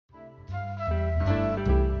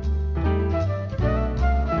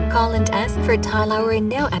Call and ask for Tyler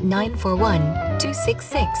now at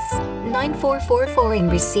 941-266-9444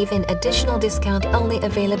 and receive an additional discount only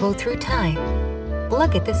available through Ty.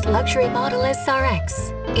 Look at this luxury model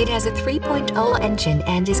SRX. It has a 3.0 engine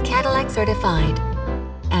and is Cadillac certified.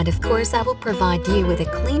 And of course I will provide you with a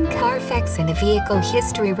clean Carfax and a vehicle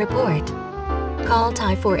history report. Call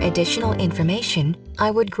Ty for additional information.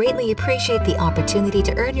 I would greatly appreciate the opportunity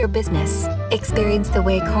to earn your business. Experience the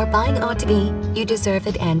way car buying ought to be. You deserve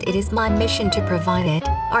it and it is my mission to provide it.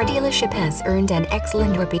 Our dealership has earned an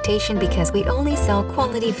excellent reputation because we only sell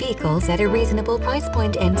quality vehicles at a reasonable price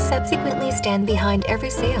point and subsequently stand behind every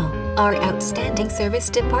sale. Our outstanding service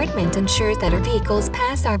department ensures that our vehicles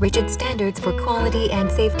pass our rigid standards for quality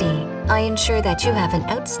and safety. I ensure that you have an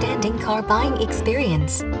outstanding car buying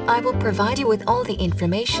experience. I will provide you with all the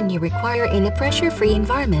information you require in a pressure-free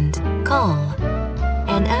environment. Call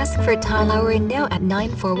and ask for Tyler now at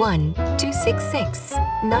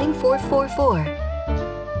 941-266-9444.